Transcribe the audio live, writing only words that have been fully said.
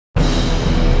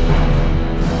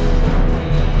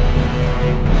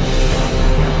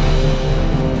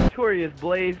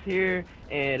NotoriouzBlaze here,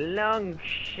 and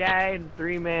alongside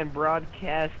three-man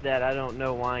broadcast that I don't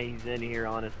know why he's in here,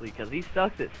 honestly, because he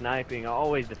sucks at sniping. I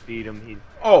always defeat him. He's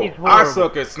I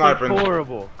suck at sniping. He's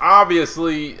horrible.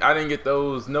 Obviously, I didn't get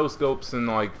those no scopes and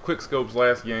like quick scopes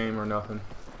last game or nothing.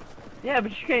 Yeah,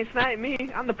 but you can't snipe me.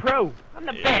 I'm the pro. I'm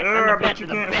the best. Yeah, I'm the but best you of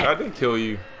the can't. best. I didn't kill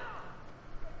you.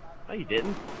 No, you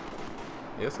didn't.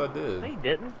 Yes, I did. No, you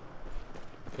didn't.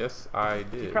 Yes, I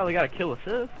did. You probably got a kill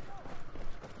assist.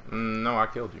 No, I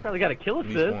killed you. You probably got a kill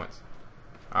assist. At least once.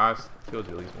 I killed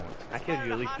you at least once. I killed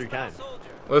you at least 3 times.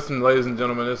 Listen, ladies and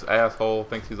gentlemen, this asshole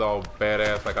thinks he's all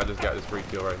badass like I just got this free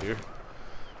kill right here.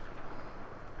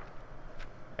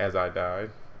 As I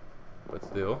died. But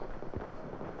still.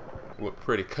 Look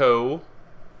pretty cool.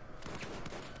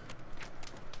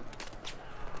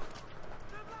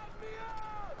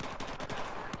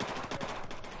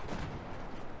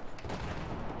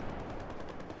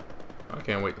 I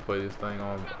can't wait to play this thing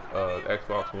on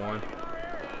Xbox One.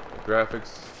 The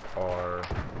graphics are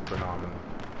phenomenal.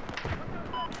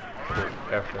 The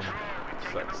effing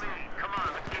sucks.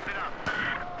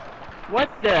 What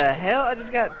the hell? I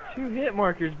just got 2 hit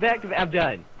markers back to back. I'm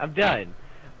done. I'm done.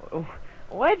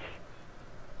 What?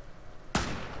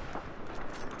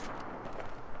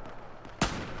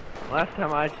 Last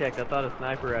time I checked, I thought a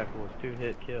sniper rifle was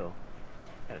 2-hit kill.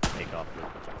 Gotta take off this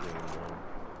zoom, man.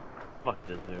 Fuck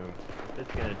the zoom. If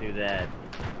it's gonna do that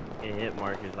and hit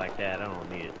markers like that, I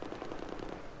don't need it.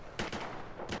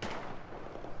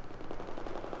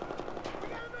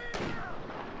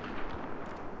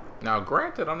 Now,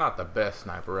 granted, I'm not the best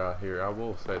sniper out here. I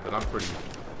will say that I'm pretty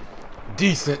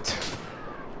decent,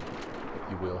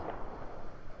 if you will.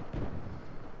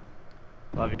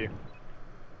 Love you.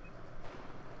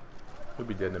 We'll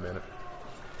be dead in a minute.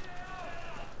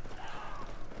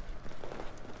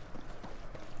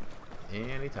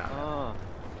 Anytime.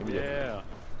 Give me that.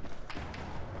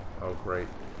 Oh, great.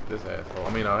 This asshole. I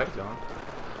mean, hey, John.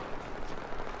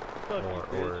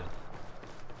 Or.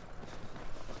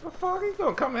 The fuck? He's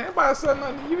gonna come in by sudden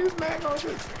on you. This man gonna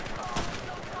just.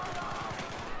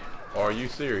 Or are you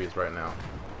serious right now?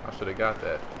 I should have got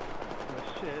that. Well,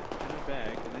 shit in a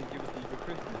bag and then give it to you for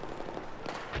Christmas.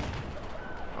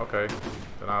 Okay.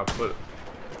 Then I'll put it.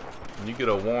 When you get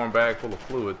a warm bag full of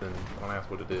fluid, then don't ask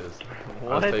what it is.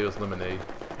 What? I'll say it's lemonade.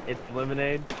 It's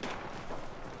lemonade?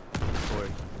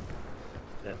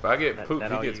 If I get poop, he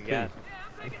gets poop.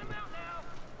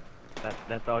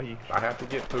 That's all you... I have to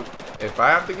get poop. If I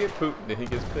have to get poop, then he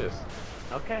gets pissed.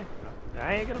 Okay.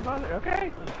 I ain't gonna bother.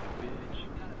 Okay.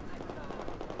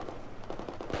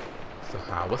 So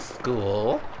how was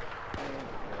school?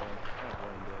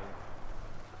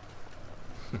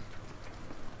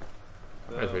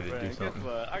 I was ready to do something.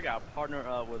 Guess what? I got partnered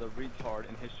up with a retard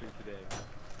in history today.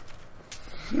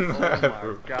 Oh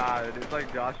my god, it's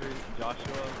like Joshua.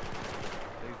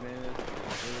 His name is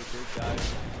really big guy,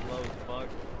 slow as fuck.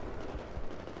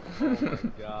 Oh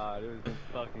my god, it was just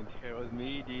fucking terrible. It was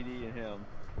me, Dee, and him.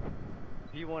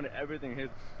 He wanted everything his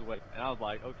way, and I was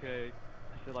like, okay.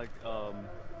 I said like,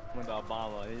 went to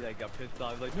Obama, and he like got pissed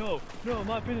off. He was like, no,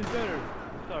 my opinion's better.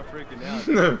 He started freaking out.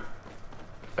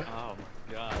 Oh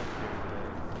my god, I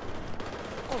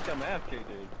almost got my ass kicked,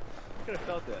 dude. I could have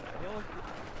felt that. You know,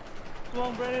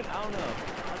 swung Brennan? I don't know.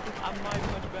 I'm not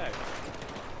even much back.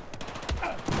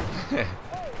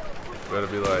 Better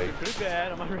be like. Pretty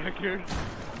bad on my record.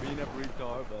 Being up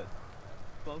retard, but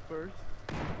swung first.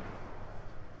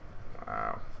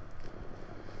 Wow.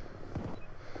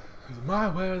 It's my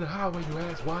way or the highway, you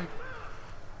ass white.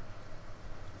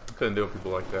 I couldn't deal with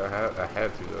people like that. I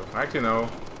had to though. Actually, no.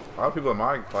 A lot of people in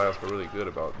my class were really good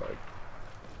about like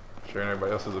sharing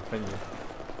everybody else's opinion.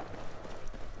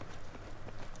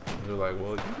 They're like,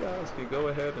 well, you guys can go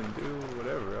ahead and do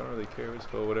whatever. I don't really care. Just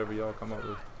go whatever y'all come up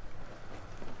with.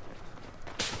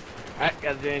 Alright,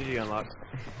 got the JNG unlocked.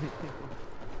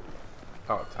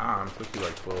 Oh, time. Took you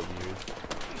like 12 years.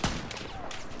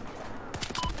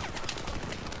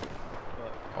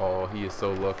 Oh, he is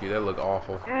so lucky. That looked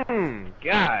awful.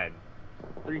 God.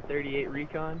 338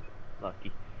 Recon.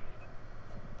 Lucky.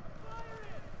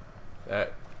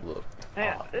 That looked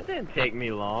awful. It didn't take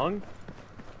me long.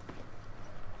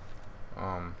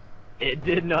 Um. It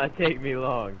did not take me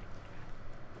long.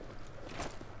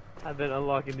 I've been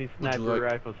unlocking these sniper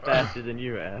rifles faster than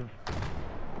you have.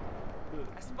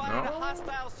 I spotted a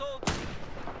hostile soldier.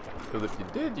 Because if you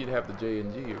did, you'd have the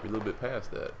J&G or be a little bit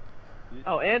past that.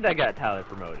 Oh, and I got Tyler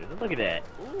promoted. Look at that.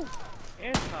 Ooh,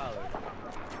 and Tyler.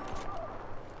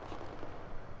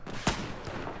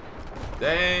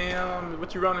 Damn,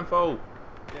 what you running for?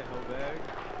 Yeah, whole bag.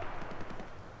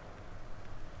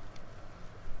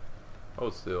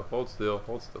 Hold still, hold still,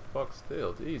 hold the fuck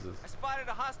still. Jesus. I spotted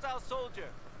a hostile soldier.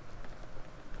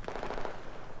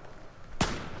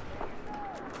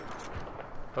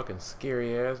 Fucking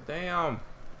scary ass. Damn.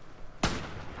 I'm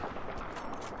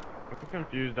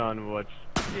confused on what's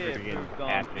Yeah, freaking moved on,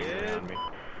 happening kid. around me.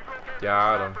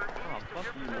 Got him. Oh, fuck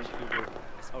you, no stupid.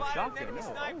 I spotted an shotgun, enemy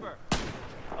no. sniper.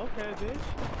 Okay, bitch.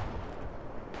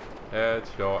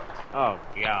 Headshot. Oh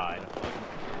god.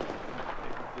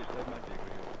 Bitch, that's my dick.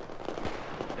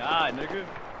 Die, nigga.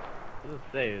 Let's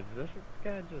say, is this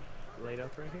guy just laid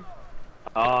up right here?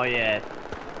 Oh yeah.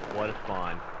 What a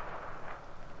spawn.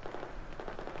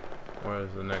 Where's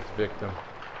the next victim?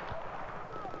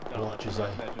 Watch his eye.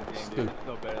 Scoop. It's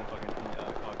so better than fucking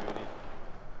Call of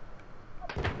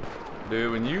Duty.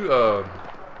 Dude, when you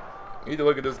need to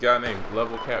look at this guy named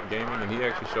Level Cap Gaming, and he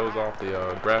actually shows off the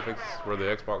graphics for the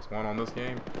Xbox One on this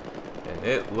game, and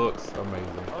it looks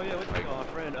amazing. Oh yeah, what's Like, my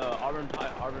friend Auburn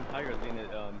Tiger's getting it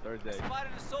Thursday.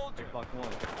 Spotted a soldier. Xbox One.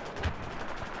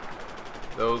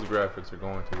 those graphics are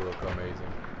going to look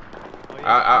amazing. Oh,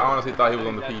 yeah, I honestly thought he was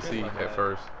on the That's PC good, like at that.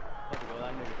 first. Fuck, well,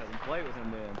 that nigga doesn't play with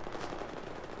him then.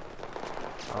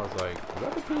 I was like, is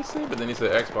that the PC? But then he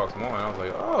said Xbox One. I was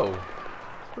like, oh,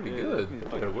 it's pretty Yeah, good. he's He did a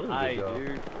fucking really tight, good job.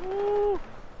 dude. Woo!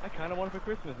 I kind of want it for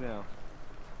Christmas now.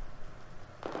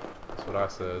 That's what I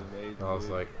said. Amazing, I was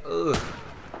dude. like, ugh.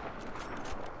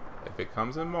 If it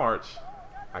comes in March,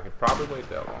 I could probably wait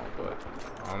that long, but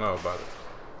I don't know about it.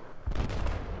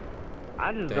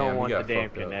 I just Damn, don't you want the got damn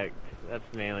fucked up. Connect.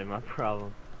 That's mainly my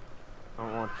problem. I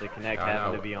don't want the Connect I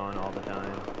having know. to be on all the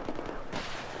time.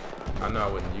 I know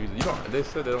I wouldn't use it. You don't. They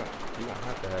said they don't. You don't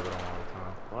have to have it on all the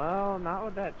time. Well, not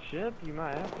with that chip. You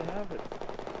might have to have it.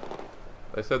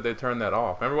 They said they turned that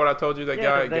off. Remember what I told you? That Yeah,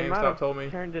 guy but at they might GameStop have told me.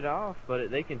 turned it off, but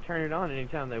they can turn it on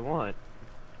anytime they want.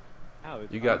 Ow,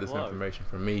 it's You got this unplugged. information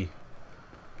from me.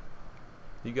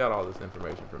 You got all this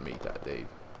information from me, Dave.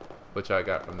 Which I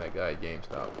got from that guy at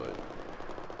GameStop, but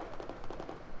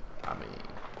I mean,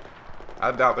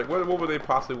 I doubt that. What would they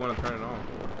possibly want to turn it on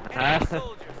for? Enemy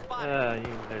soldier spotted.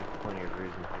 There's plenty of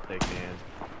reasons that they can.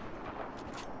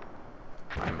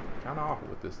 I'm kind of awful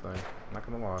with this thing. Not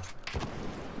gonna lie.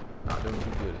 Not doing too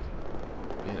good.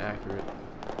 Being accurate.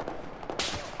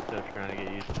 Still trying to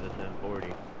get used to this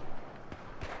M40.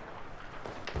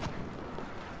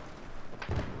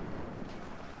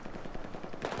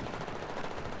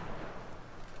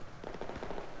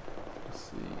 Let's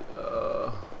see.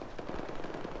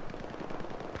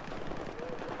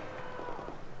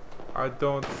 I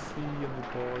don't see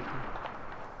anybody.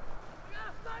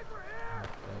 At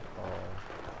all.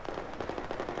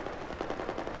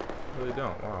 Really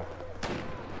don't. Wow.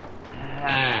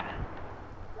 Ah.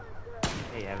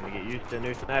 Hey, having to get used to a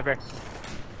new sniper.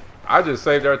 I just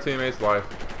saved our teammate's life.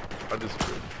 I just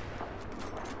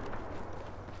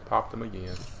popped him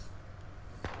again.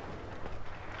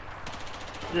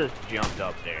 Just jumped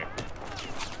up there.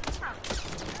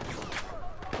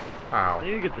 How?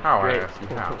 You get the How I straight ask you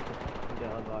how?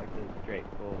 Yeah, unlock the straight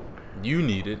full. You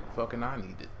need it. Fucking I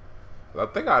need it. I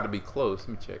think I ought to be close. Let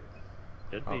me check.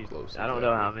 Should How be. close I is don't that?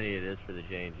 know how many it is for the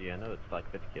J&G. I know it's like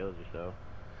 50 kills or so.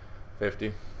 50.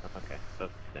 Okay, so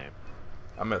it's the same.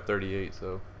 I'm at 38,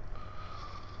 so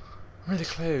really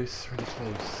close. Really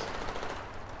close.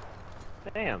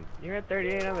 Damn, you're at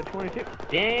 38, I'm at 22.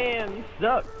 Damn, you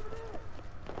suck.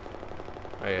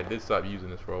 Hey, I did stop using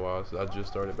this for a while, so I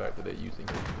just started back today using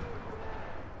it.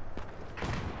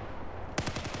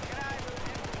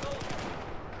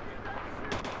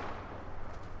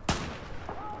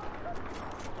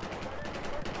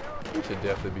 We should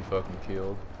definitely be fucking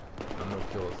killed. I'm no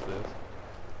kill assist.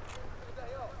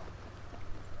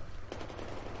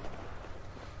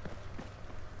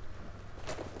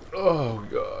 Oh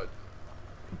god.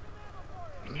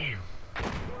 Man,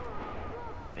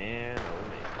 oh man.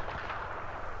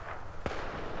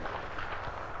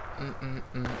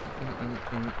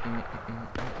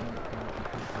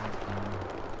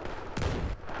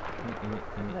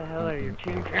 Where the hell are your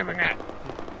team camping at?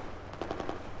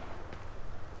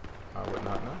 I would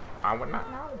not know. I would not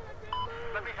know.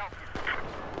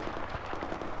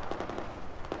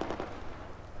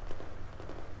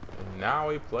 And now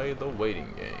we play the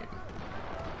waiting game.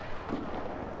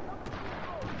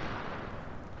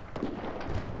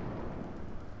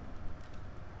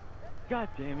 God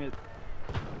damn it.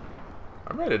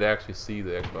 I'm ready to actually see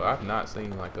the Xbox. I've not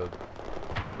seen like a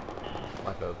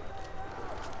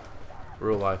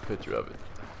real life picture of it.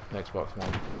 Xbox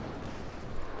One.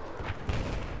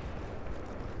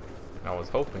 I was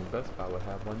hoping Best Buy would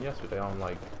have one yesterday on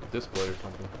like display or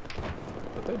something,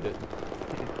 but they didn't.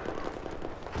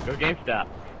 Go GameStop.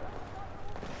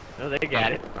 No, they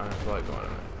got it. I just like going in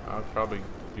there. I'll probably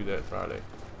do that Friday.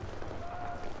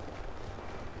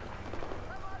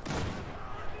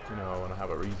 You know, I want to have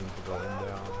a reason to go in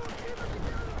down.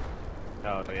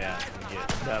 Oh yeah, you get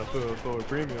Battlefield 4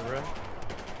 Premium, right?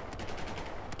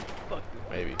 Fuck.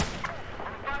 Maybe.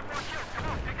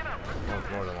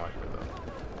 More than likely though.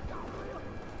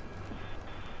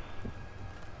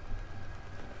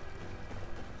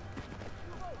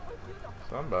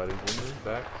 Somebody's in this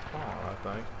back spawn, I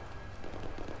think.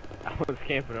 I was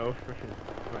camping over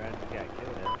where I just got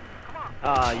killed at.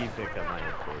 Ah, you picked up my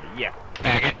M40. Yeah.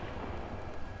 Bag it.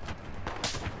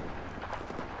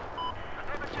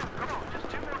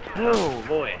 Oh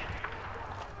boy.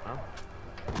 Huh?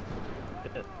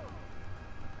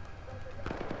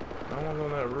 No one's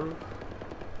on that roof.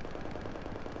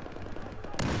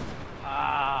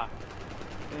 Ah.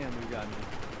 Damn, we got me.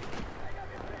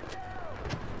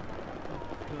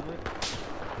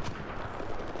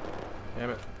 Damn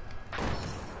it.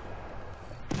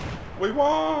 We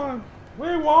won!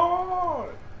 We won!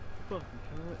 Fucking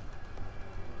cunt.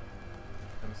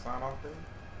 Gonna sign off then?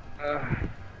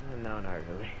 No, not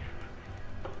really.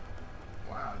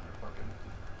 Wow, you're fucking.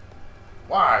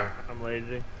 Why? I'm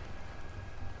lazy.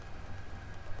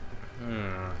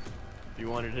 Hmm. You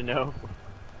wanted to know?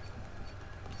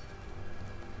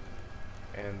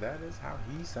 And that is how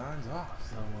he signs off.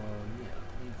 So, yeah,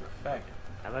 he's a faggot.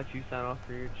 How about you sign off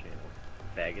for your channel?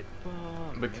 Faggot.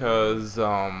 Because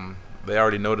they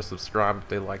already know to subscribe if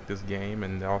they like this game,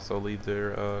 and they also leave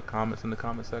their comments in the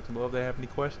comment section below if they have any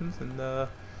questions, and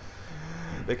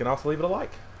they can also leave it a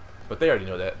like. But they already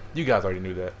know that. You guys already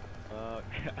knew that.